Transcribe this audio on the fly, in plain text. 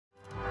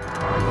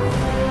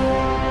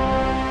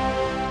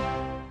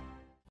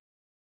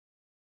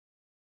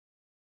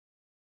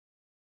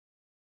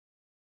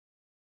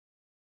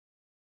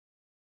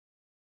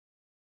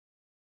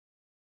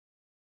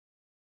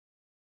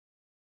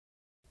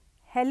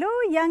Hello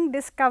young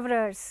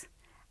discoverers,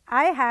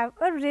 I have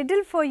a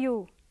riddle for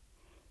you.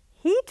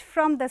 Heat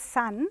from the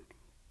sun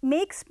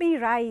makes me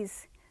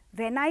rise.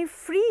 When I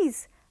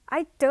freeze,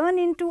 I turn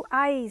into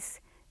ice.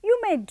 You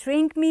may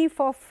drink me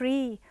for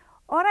free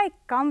or I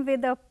come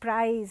with a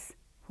prize.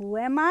 Who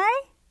am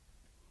I?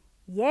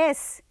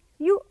 Yes,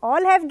 you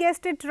all have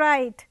guessed it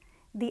right.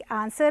 The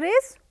answer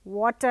is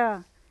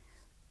water.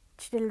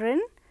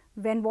 Children,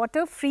 when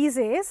water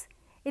freezes,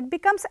 it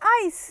becomes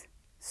ice,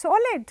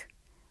 solid.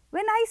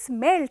 When ice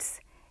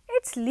melts,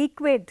 it's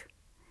liquid,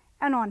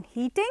 and on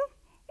heating,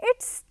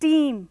 it's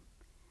steam.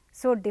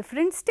 So,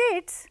 different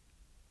states,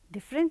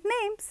 different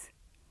names.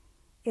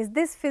 Is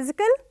this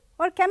physical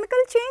or chemical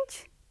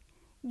change?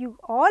 You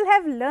all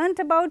have learnt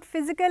about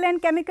physical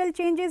and chemical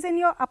changes in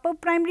your upper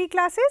primary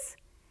classes.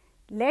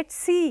 Let's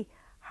see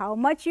how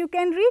much you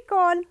can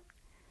recall.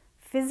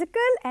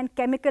 Physical and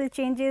chemical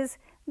changes,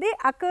 they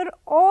occur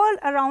all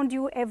around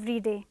you every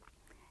day.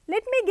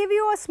 Let me give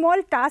you a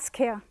small task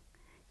here.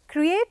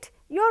 Create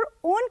your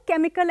own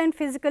chemical and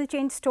physical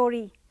change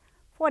story.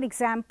 For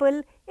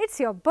example,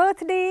 it's your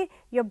birthday,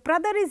 your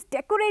brother is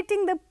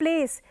decorating the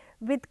place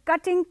with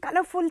cutting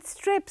colorful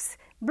strips,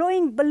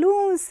 blowing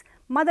balloons,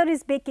 mother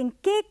is baking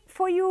cake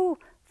for you,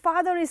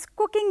 father is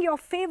cooking your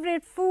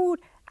favorite food,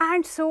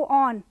 and so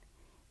on.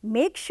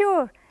 Make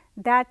sure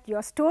that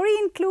your story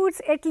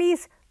includes at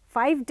least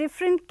 5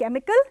 different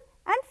chemical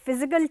and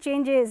physical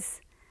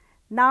changes.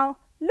 Now,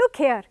 look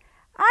here,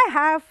 I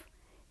have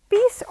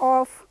piece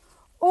of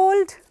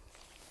old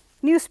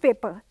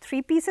newspaper.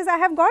 3 pieces I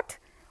have got,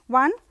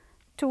 1,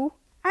 2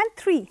 and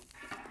 3.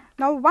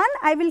 Now, 1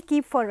 I will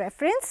keep for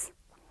reference.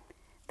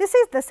 This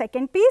is the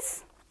second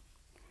piece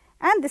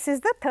and this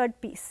is the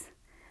third piece.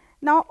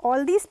 Now,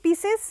 all these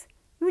pieces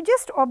you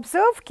just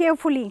observe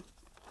carefully.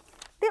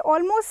 They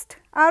almost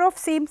are of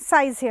same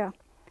size here.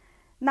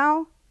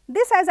 Now,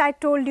 this as I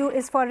told you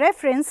is for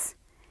reference.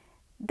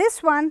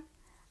 This one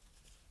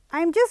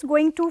I am just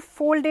going to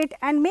fold it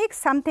and make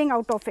something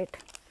out of it.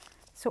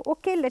 So,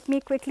 okay, let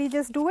me quickly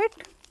just do it.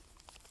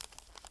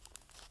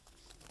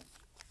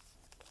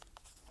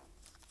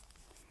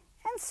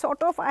 And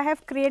sort of I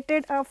have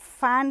created a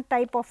fan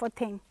type of a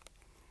thing.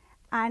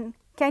 And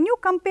can you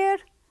compare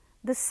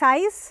the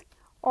size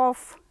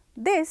of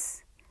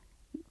this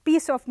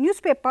piece of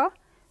newspaper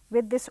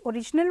with this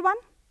original one?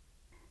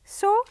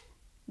 So,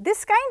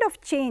 this kind of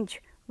change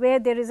where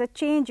there is a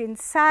change in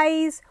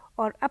size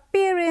or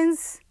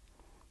appearance,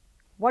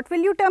 what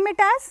will you term it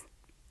as?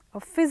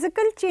 A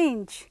physical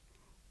change.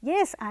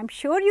 Yes, I am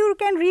sure you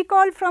can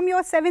recall from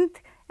your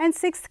 7th and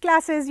 6th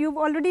classes, you have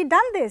already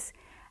done this.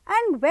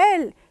 And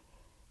well,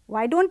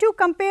 why don't you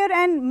compare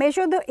and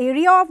measure the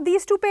area of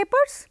these 2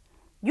 papers?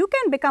 You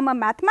can become a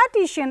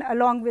mathematician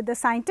along with the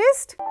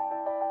scientist.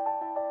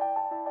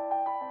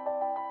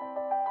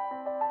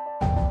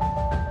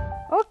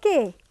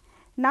 Okay,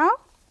 now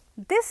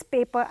this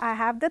paper, I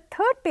have the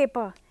third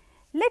paper.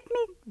 Let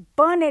me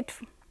burn it.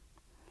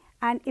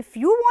 And if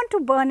you want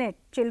to burn it,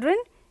 children,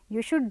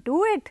 you should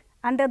do it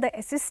under the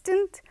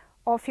assistance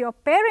of your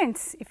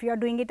parents if you are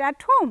doing it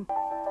at home.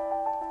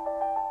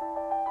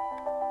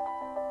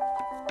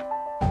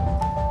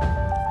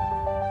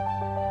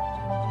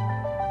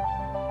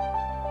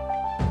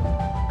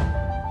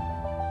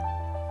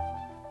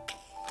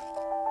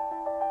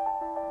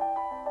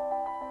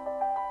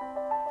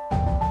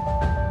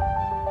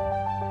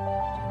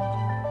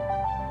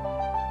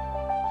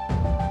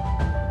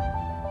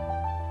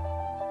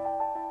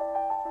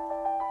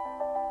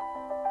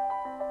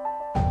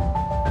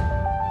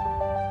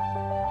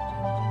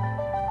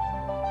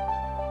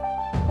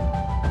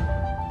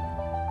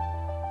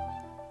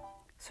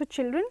 So,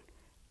 children,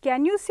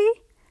 can you see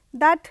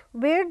that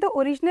where the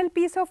original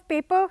piece of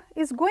paper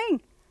is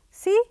going?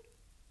 See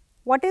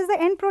what is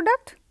the end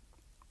product?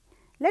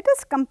 Let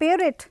us compare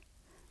it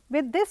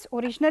with this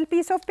original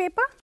piece of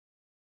paper.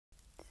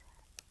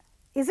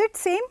 Is it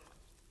same?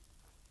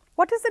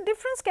 What is the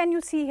difference can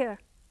you see here?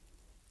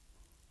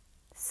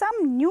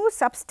 Some new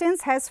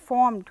substance has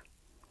formed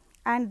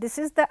and this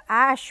is the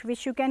ash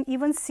which you can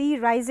even see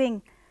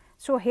rising.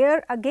 So,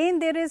 here again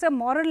there is a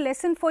moral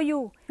lesson for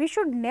you. We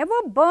should never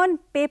burn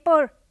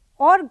paper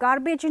or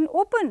garbage in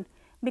open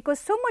because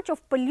so much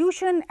of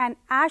pollution and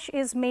ash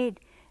is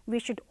made. We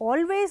should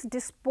always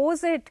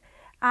dispose it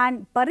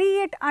and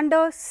bury it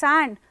under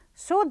sand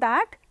so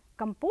that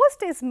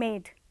compost is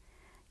made.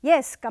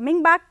 Yes,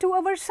 coming back to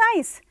our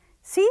science,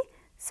 see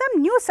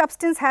some new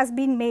substance has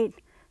been made.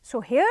 So,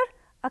 here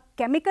a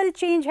chemical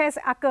change has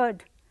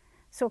occurred.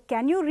 So,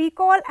 can you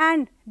recall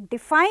and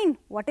define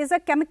what is a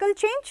chemical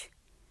change?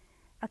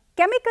 A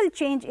chemical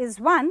change is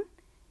one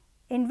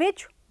in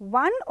which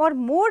one or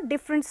more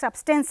different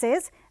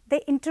substances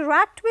they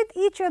interact with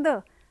each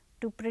other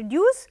to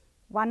produce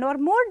one or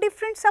more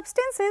different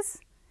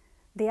substances.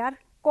 They are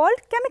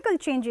called chemical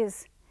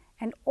changes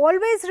and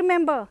always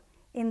remember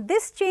in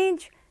this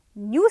change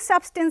new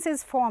substance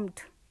is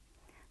formed.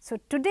 So,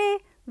 today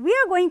we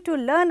are going to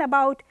learn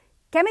about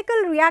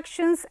chemical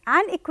reactions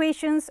and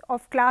equations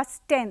of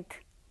class 10th.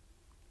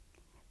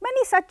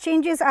 Many such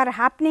changes are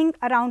happening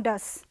around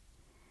us.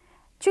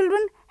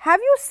 Children, have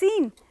you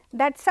seen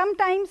that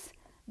sometimes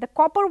the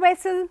copper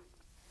vessel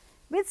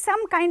with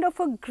some kind of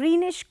a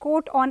greenish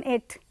coat on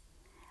it,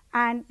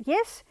 and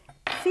yes,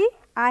 see,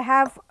 I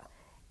have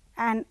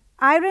an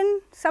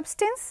iron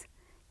substance.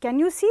 Can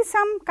you see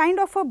some kind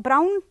of a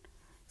brown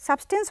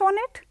substance on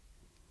it?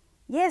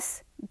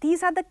 Yes,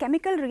 these are the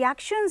chemical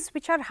reactions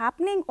which are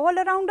happening all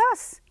around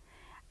us.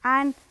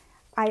 And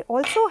I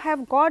also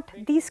have got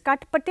these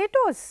cut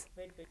potatoes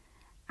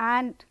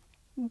and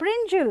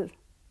brinjal.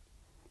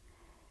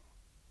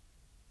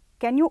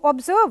 Can you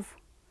observe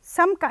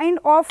some kind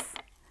of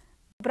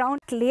brown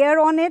layer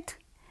on it?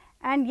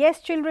 And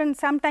yes, children,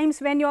 sometimes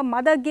when your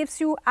mother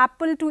gives you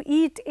apple to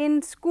eat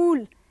in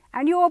school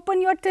and you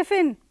open your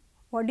tiffin,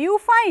 what do you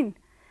find?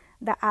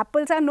 The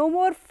apples are no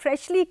more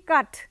freshly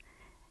cut.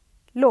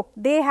 Look,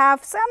 they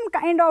have some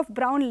kind of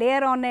brown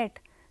layer on it.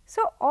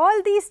 So,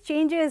 all these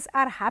changes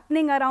are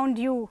happening around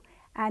you,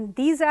 and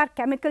these are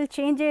chemical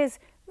changes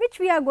which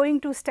we are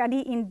going to study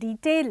in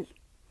detail.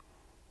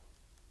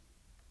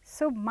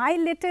 So, my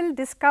little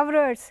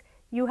discoverers,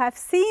 you have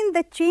seen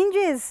the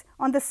changes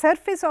on the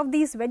surface of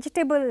these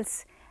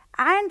vegetables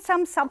and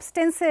some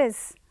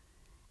substances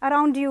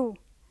around you.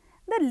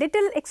 The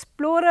little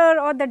explorer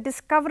or the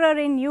discoverer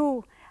in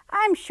you,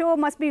 I am sure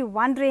must be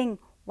wondering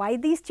why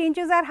these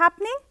changes are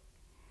happening.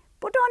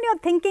 Put on your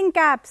thinking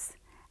caps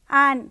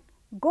and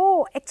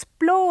go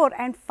explore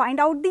and find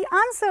out the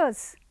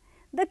answers.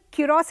 The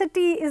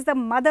curiosity is the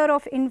mother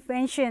of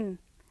invention.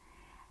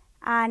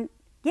 And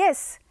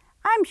yes,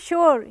 I am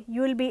sure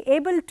you will be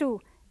able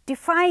to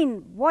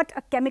define what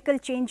a chemical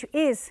change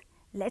is.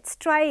 Let us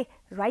try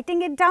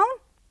writing it down.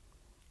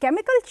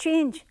 Chemical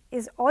change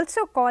is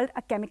also called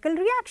a chemical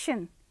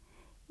reaction.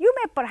 You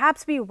may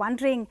perhaps be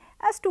wondering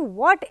as to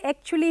what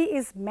actually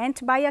is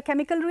meant by a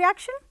chemical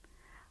reaction.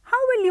 How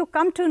will you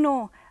come to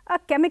know a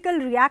chemical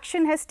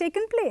reaction has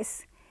taken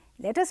place?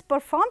 Let us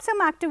perform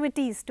some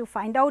activities to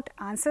find out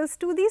answers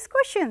to these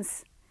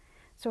questions.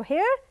 So,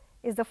 here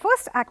is the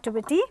first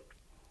activity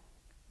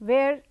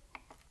where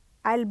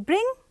I will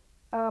bring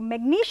a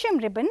magnesium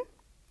ribbon.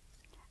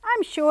 I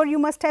am sure you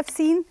must have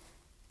seen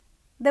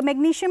the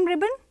magnesium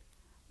ribbon,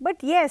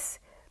 but yes,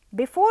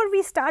 before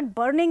we start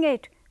burning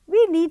it,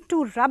 we need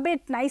to rub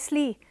it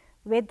nicely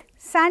with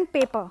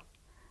sandpaper.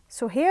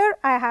 So, here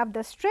I have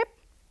the strip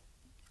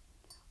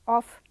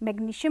of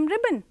magnesium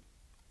ribbon,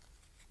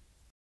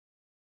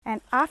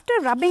 and after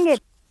rubbing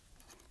it,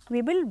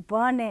 we will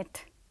burn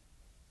it.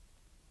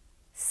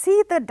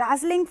 See the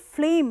dazzling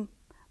flame,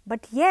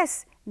 but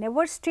yes,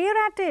 never stare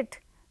at it.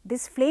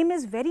 This flame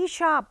is very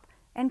sharp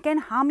and can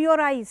harm your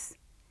eyes.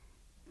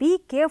 Be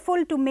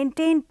careful to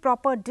maintain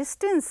proper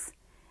distance,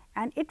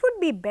 and it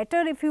would be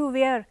better if you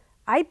wear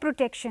eye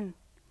protection.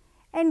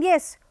 And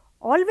yes,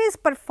 always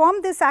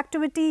perform this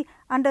activity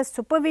under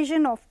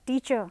supervision of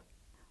teacher.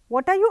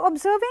 What are you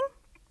observing?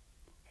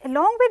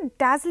 Along with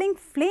dazzling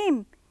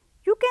flame,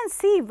 you can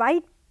see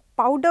white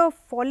powder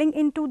falling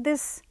into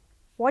this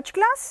watch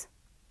glass.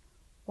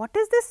 What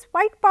is this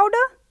white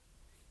powder?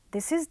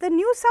 This is the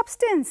new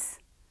substance,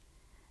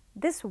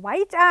 this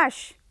white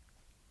ash.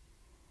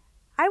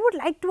 I would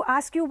like to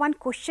ask you one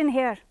question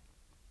here.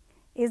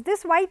 Is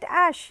this white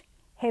ash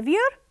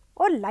heavier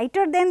or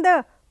lighter than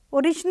the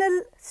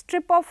original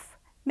strip of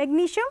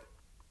magnesium?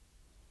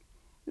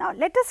 Now,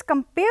 let us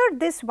compare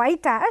this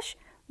white ash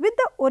with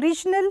the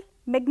original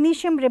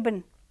magnesium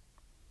ribbon.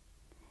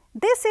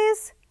 This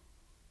is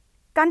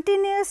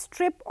continuous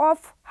strip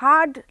of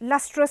hard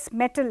lustrous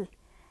metal,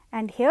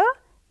 and here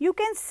you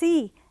can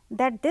see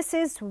that this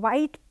is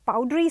white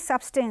powdery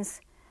substance.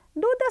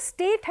 Though the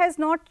state has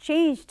not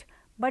changed,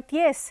 but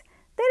yes,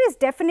 there is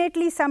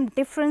definitely some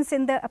difference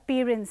in the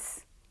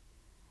appearance.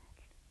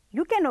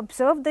 You can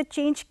observe the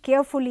change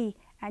carefully,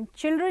 and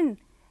children,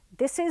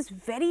 this is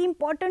very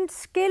important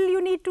skill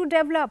you need to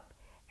develop.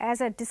 As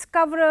a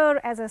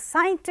discoverer, as a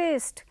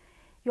scientist,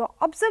 your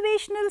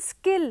observational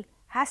skill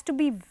has to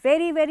be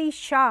very, very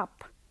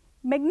sharp.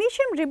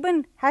 Magnesium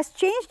ribbon has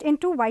changed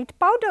into white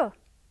powder.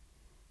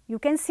 You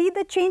can see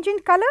the change in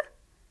color.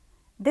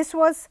 This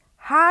was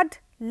hard,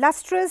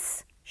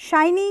 lustrous,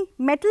 shiny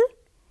metal,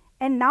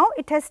 and now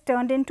it has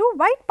turned into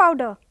white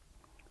powder.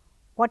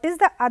 What is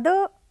the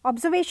other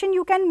observation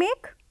you can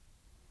make?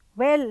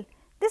 Well,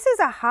 this is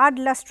a hard,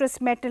 lustrous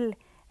metal,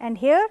 and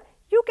here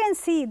you can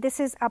see this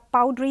is a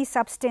powdery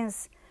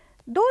substance.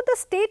 Though the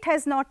state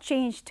has not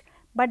changed,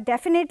 but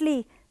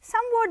definitely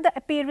somewhat the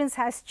appearance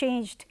has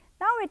changed.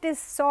 Now it is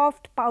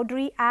soft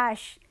powdery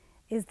ash.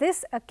 Is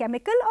this a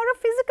chemical or a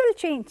physical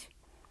change?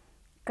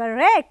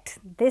 Correct.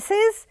 This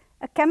is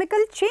a chemical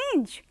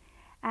change,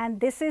 and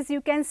this is,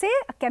 you can say,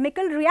 a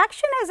chemical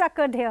reaction has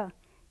occurred here.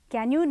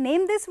 Can you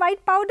name this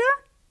white powder?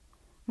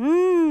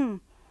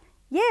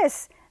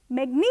 Yes,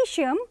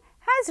 magnesium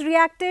has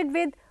reacted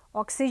with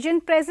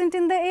oxygen present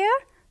in the air.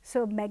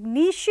 So,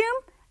 magnesium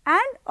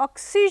and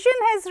oxygen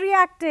has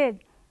reacted.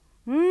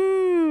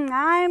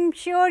 I am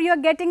sure you are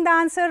getting the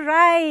answer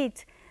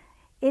right.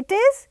 It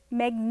is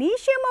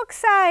magnesium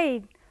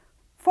oxide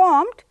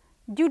formed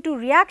due to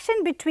reaction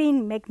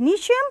between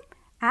magnesium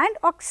and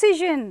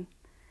oxygen.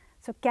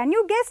 So, can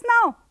you guess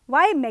now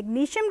why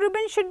magnesium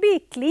ribbon should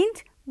be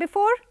cleaned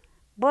before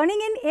burning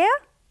in air?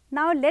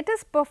 Now, let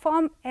us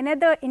perform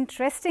another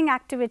interesting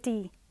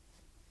activity.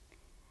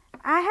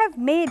 I have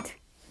made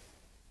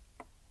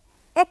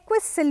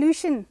aqueous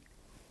solution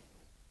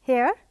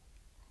here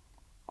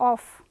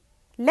of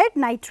lead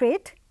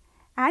nitrate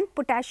and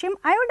potassium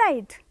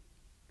iodide.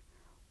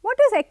 What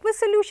is aqueous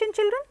solution,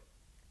 children?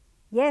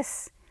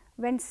 Yes,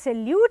 when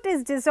solute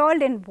is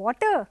dissolved in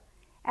water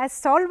as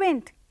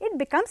solvent, it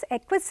becomes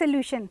aqueous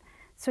solution.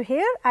 So,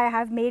 here I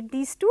have made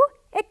these two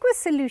aqueous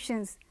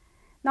solutions.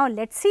 Now,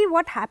 let us see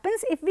what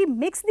happens if we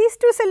mix these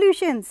two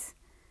solutions.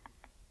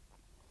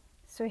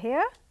 So,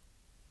 here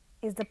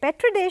is the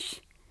petri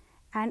dish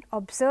and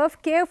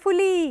observe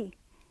carefully.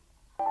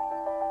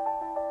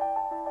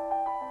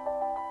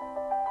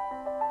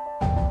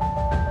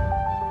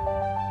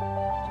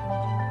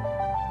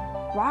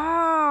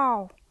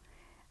 Wow!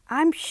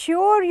 I am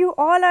sure you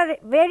all are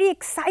very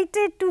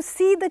excited to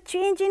see the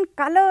change in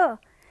color.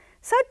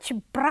 Such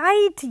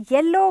bright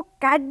yellow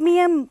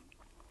cadmium,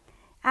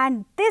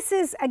 and this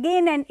is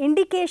again an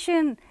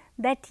indication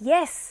that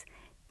yes,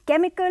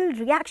 chemical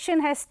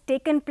reaction has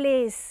taken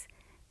place.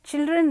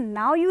 Children,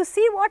 now you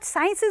see what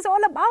science is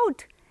all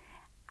about,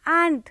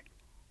 and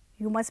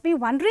you must be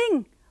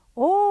wondering,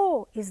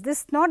 oh, is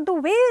this not the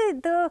way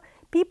the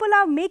people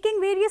are making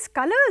various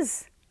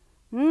colors?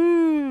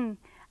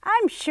 I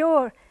am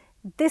sure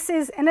this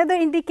is another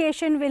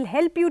indication will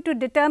help you to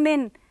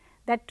determine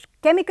that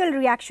chemical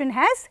reaction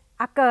has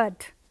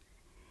occurred.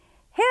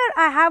 Here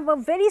I have a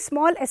very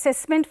small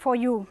assessment for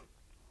you.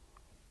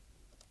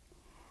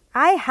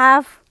 I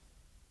have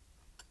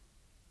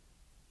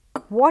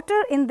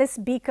water in this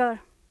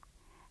beaker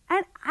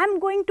and I am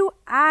going to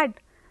add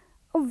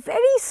a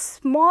very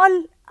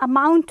small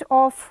amount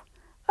of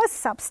a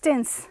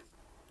substance.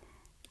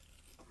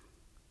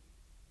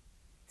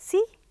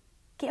 See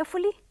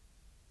carefully.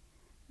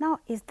 Now,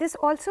 is this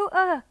also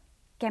a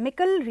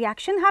chemical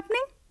reaction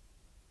happening?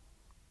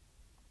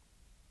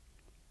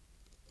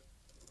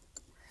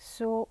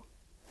 So,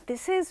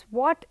 this is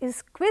what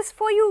is quiz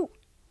for you.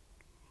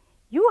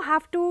 You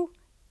have to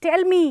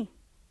tell me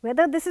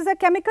whether this is a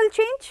chemical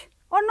change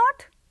or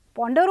not.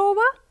 Ponder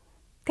over,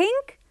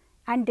 think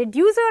and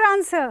deduce your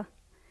answer,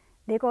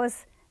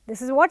 because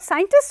this is what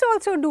scientists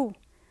also do.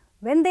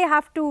 When they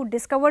have to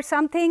discover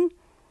something,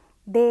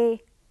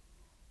 they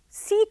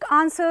seek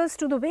answers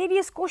to the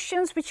various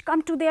questions which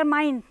come to their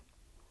mind,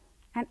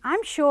 and I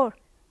am sure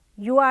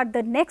you are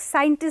the next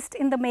scientist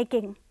in the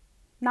making.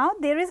 Now,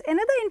 there is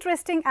another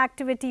interesting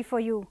activity for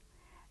you,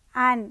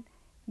 and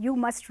you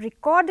must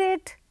record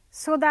it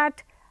so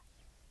that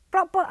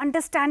proper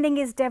understanding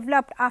is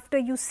developed after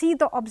you see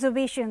the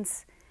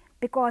observations,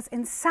 because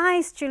in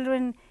science,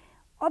 children,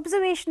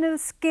 observational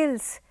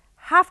skills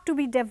have to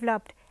be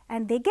developed,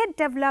 and they get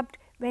developed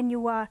when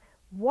you are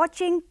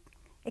watching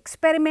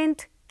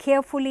experiment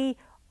carefully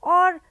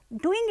or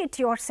doing it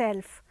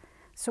yourself.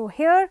 So,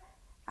 here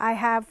I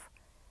have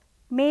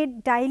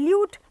made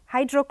dilute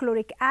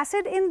hydrochloric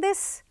acid in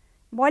this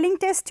boiling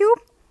test tube,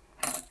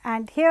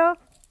 and here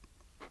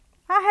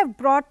I have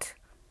brought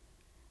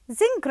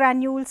zinc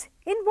granules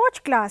in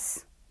watch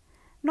glass.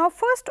 Now,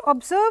 first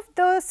observe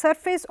the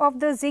surface of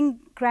the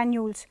zinc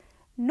granules.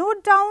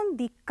 Note down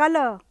the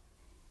color.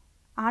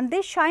 Aren't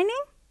they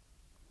shining?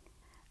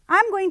 I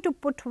am going to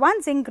put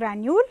one zinc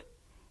granule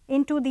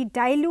into the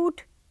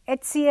dilute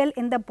HCl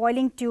in the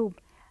boiling tube,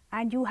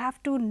 and you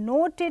have to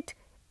note it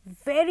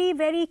very,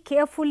 very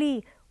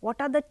carefully. What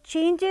are the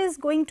changes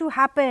going to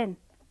happen?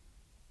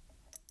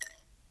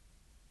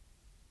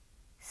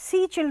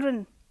 See,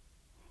 children,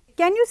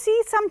 can you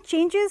see some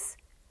changes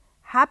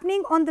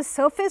happening on the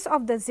surface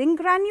of the zinc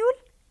granule?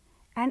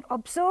 And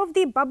observe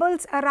the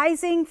bubbles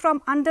arising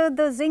from under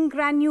the zinc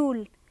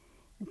granule.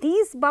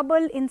 These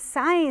bubbles in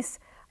science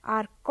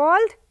are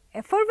called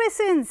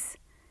effervescence.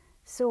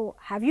 So,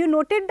 have you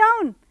noted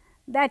down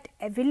that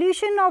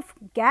evolution of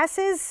gas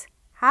is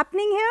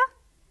happening here?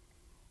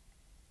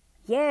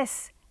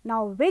 Yes.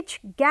 Now,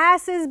 which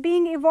gas is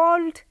being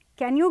evolved?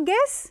 Can you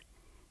guess?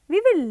 We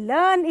will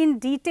learn in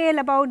detail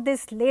about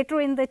this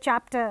later in the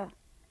chapter.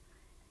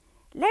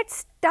 Let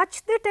us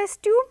touch the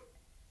test tube.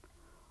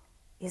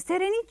 Is there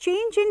any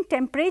change in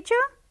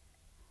temperature?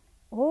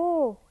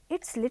 Oh,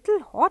 it is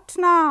little hot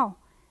now.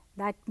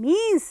 That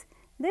means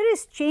there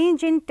is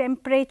change in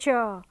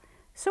temperature.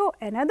 So,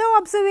 another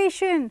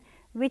observation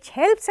which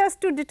helps us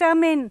to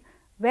determine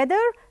whether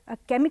a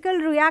chemical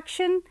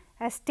reaction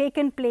has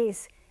taken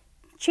place.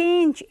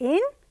 Change in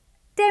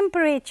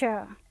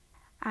temperature.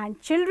 And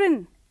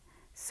children,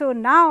 so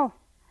now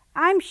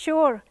I am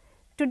sure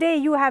today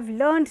you have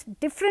learned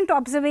different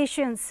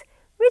observations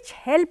which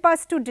help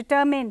us to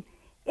determine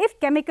if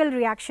chemical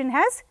reaction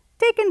has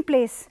taken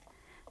place.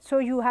 So,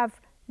 you have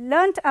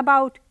learnt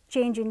about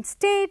change in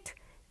state,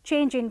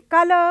 change in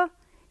color,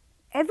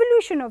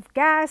 evolution of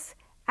gas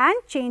and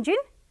change in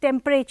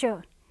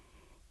temperature.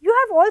 You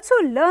have also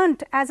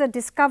learnt as a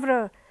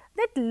discoverer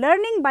that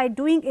learning by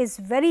doing is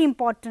very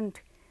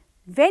important.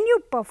 When you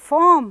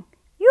perform,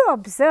 you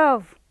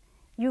observe,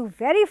 you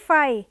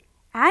verify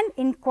and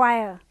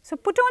inquire. So,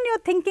 put on your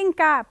thinking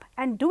cap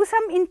and do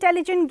some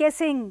intelligent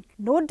guessing.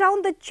 Note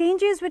down the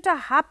changes which are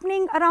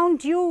happening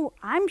around you.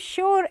 I am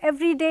sure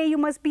every day you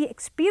must be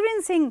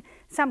experiencing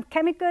some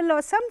chemical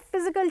or some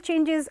physical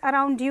changes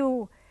around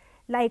you.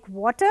 Like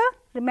water,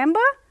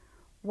 remember,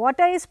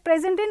 water is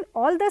present in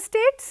all the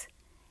states,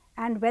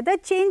 and whether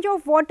change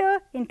of water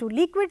into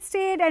liquid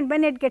state and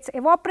when it gets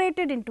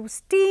evaporated into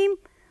steam,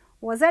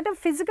 was that a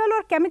physical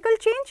or chemical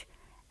change?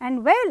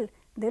 And well,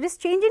 there is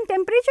change in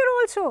temperature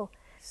also.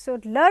 So,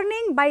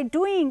 learning by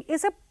doing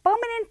is a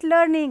permanent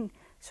learning.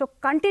 So,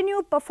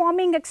 continue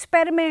performing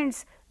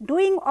experiments,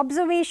 doing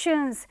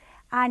observations,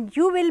 and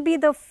you will be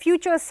the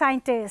future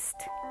scientist.